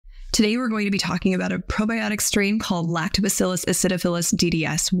Today, we're going to be talking about a probiotic strain called Lactobacillus acidophilus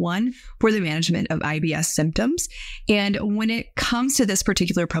DDS-1 for the management of IBS symptoms. And when it comes to this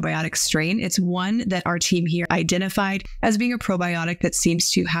particular probiotic strain, it's one that our team here identified as being a probiotic that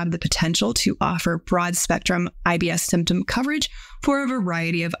seems to have the potential to offer broad spectrum IBS symptom coverage for a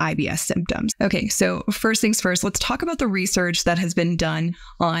variety of IBS symptoms. Okay, so first things first, let's talk about the research that has been done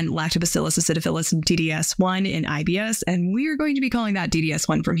on Lactobacillus acidophilus DDS-1 in IBS. And we are going to be calling that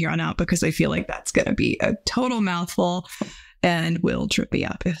DDS-1 from here on out because I feel like that's going to be a total mouthful and will trip me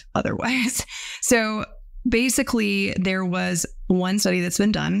up if otherwise. So basically, there was one study that's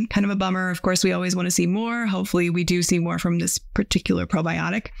been done, kind of a bummer. Of course, we always want to see more. Hopefully, we do see more from this particular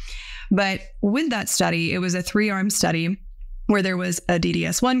probiotic. But with that study, it was a 3-arm study where there was a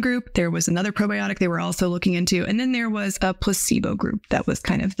DDS-1 group, there was another probiotic they were also looking into, and then there was a placebo group that was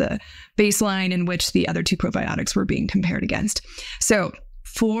kind of the baseline in which the other 2 probiotics were being compared against. So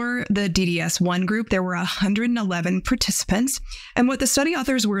for the DDS-1 group, there were 111 participants. And what the study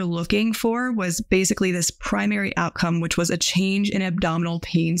authors were looking for was basically this primary outcome, which was a change in abdominal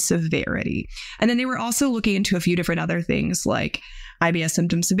pain severity. And then they were also looking into a few different other things like IBS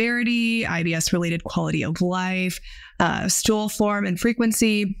symptom severity, IBS-related quality of life, stool form and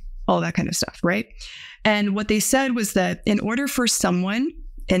frequency, all that kind of stuff, right? And what they said was that in order for someone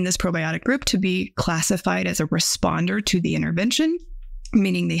in this probiotic group to be classified as a responder to the intervention,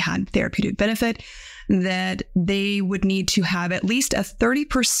 meaning they had therapeutic benefit, that they would need to have at least a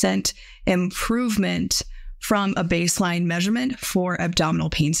 30% improvement from a baseline measurement for abdominal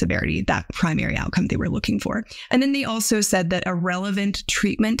pain severity, that primary outcome they were looking for. And then they also said that a relevant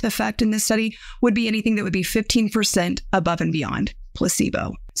treatment effect in this study would be anything that would be 15% above and beyond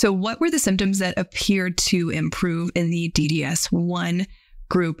placebo. So what were the symptoms that appeared to improve in the DDS-1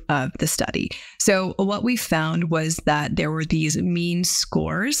 group of the study? So what we found was that there were these mean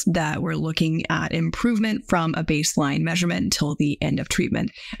scores that were looking at improvement from a baseline measurement until the end of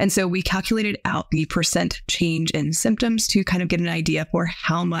treatment. And so we calculated out the percent change in symptoms to kind of get an idea for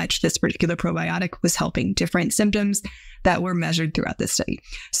how much this particular probiotic was helping different symptoms that were measured throughout this study.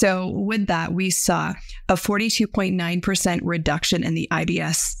 So with that, we saw a 42.9% reduction in the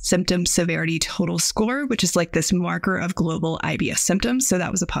IBS symptom severity total score, which is like this marker of global IBS symptoms. So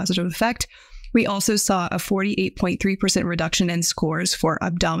that was a positive effect. We also saw a 48.3% reduction in scores for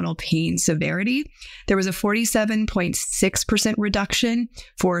abdominal pain severity. There was a 47.6% reduction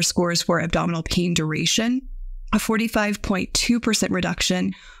for scores for abdominal pain duration, a 45.2%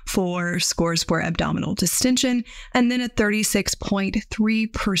 reduction for scores for abdominal distension, and then a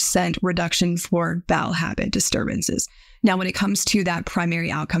 36.3% reduction for bowel habit disturbances. Now, when it comes to that primary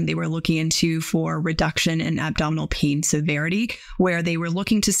outcome they were looking into for reduction in abdominal pain severity, where they were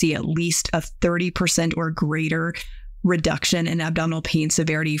looking to see at least a 30% or greater reduction in abdominal pain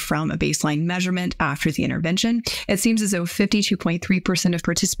severity from a baseline measurement after the intervention, it seems as though 52.3% of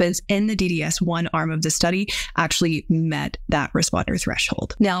participants in the DDS-1 arm of the study actually met that responder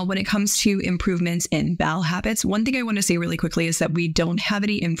threshold. Now, when it comes to improvements in bowel habits, one thing I want to say really quickly is that we don't have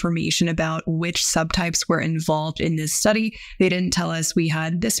any information about which subtypes were involved in this study. They didn't tell us we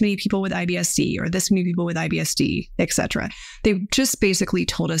had this many people with IBS-C or this many people with IBS-D, etc. They just basically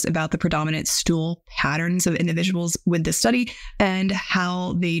told us about the predominant stool patterns of individuals with this study and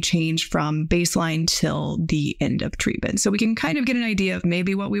how they changed from baseline till the end of treatment. So we can kind of get an idea of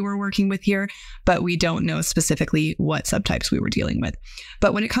maybe what we were working with here, but we don't know specifically what subtypes we were dealing with.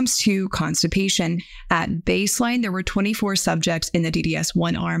 But when it comes to constipation, at baseline, there were 24 subjects in the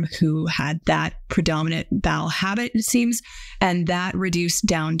DDS-1 arm who had that predominant bowel habit, it seems, and that reduced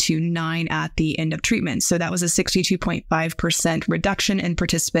down to 9 at the end of treatment. So that was a 62.5% reduction in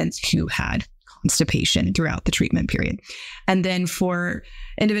participants who had constipation throughout the treatment period. And then for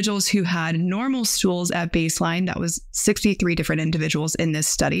individuals who had normal stools at baseline, that was 63 different individuals in this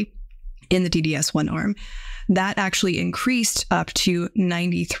study in the DDS-1 arm, that actually increased up to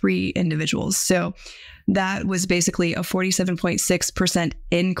 93 individuals. So that was basically a 47.6%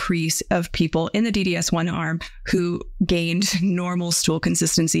 increase of people in the DDS-1 arm who gained normal stool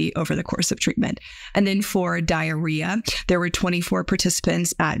consistency over the course of treatment. And then for diarrhea, there were 24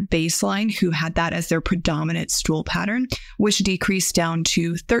 participants at baseline who had that as their predominant stool pattern, which decreased down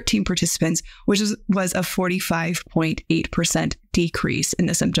to 13 participants, which was a 45.8% decrease in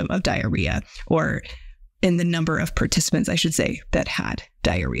the symptom of diarrhea, or in the number of participants, I should say, that had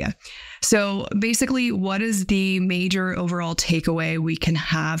diarrhea. So basically, what is the major overall takeaway we can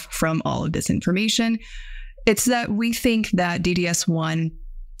have from all of this information? It's that we think that DDS-1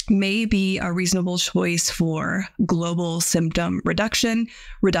 may be a reasonable choice for global symptom reduction,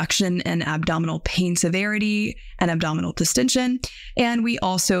 reduction in abdominal pain severity, and abdominal distension. And we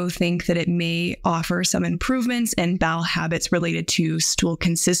also think that it may offer some improvements in bowel habits related to stool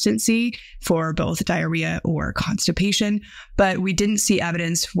consistency for both diarrhea or constipation, but we didn't see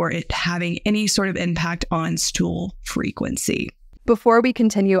evidence for it having any sort of impact on stool frequency. Before we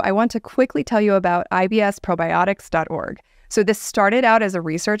continue, I want to quickly tell you about IBSprobiotics.org. So this started out as a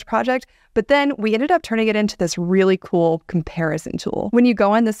research project, but then we ended up turning it into this really cool comparison tool. When you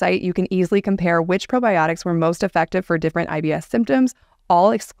go on the site, you can easily compare which probiotics were most effective for different IBS symptoms,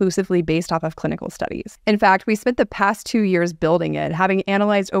 all exclusively based off of clinical studies. In fact, we spent the past 2 years building it, having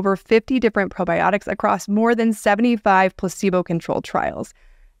analyzed over 50 different probiotics across more than 75 placebo-controlled trials.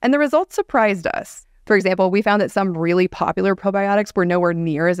 And the results surprised us. For example, we found that some really popular probiotics were nowhere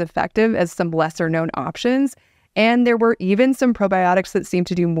near as effective as some lesser-known options, and there were even some probiotics that seemed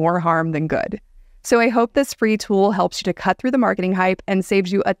to do more harm than good. So I hope this free tool helps you to cut through the marketing hype and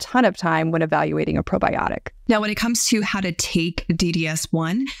saves you a ton of time when evaluating a probiotic. Now, when it comes to how to take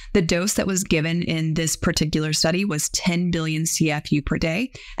DDS-1, the dose that was given in this particular study was 10 billion CFU per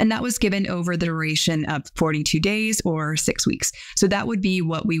day, and that was given over the duration of 42 days or 6 weeks. So that would be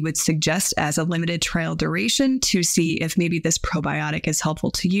what we would suggest as a limited trial duration to see if maybe this probiotic is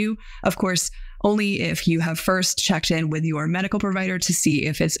helpful to you. Of course, only if you have first checked in with your medical provider to see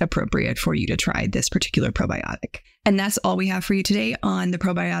if it's appropriate for you to try this particular probiotic. And that's all we have for you today on the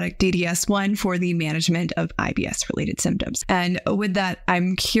probiotic DDS-1 for the management of IBS-related symptoms. And with that,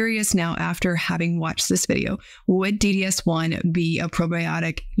 I'm curious now, after having watched this video, would DDS-1 be a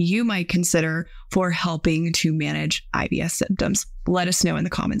probiotic you might consider for helping to manage IBS symptoms? Let us know in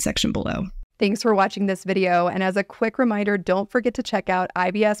the comment section below. Thanks for watching this video, and as a quick reminder, don't forget to check out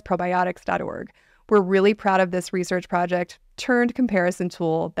IBSprobiotics.org. We're really proud of this research project turned comparison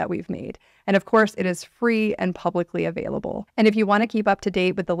tool that we've made. And of course, it is free and publicly available. And if you want to keep up to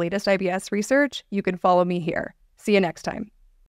date with the latest IBS research, you can follow me here. See you next time.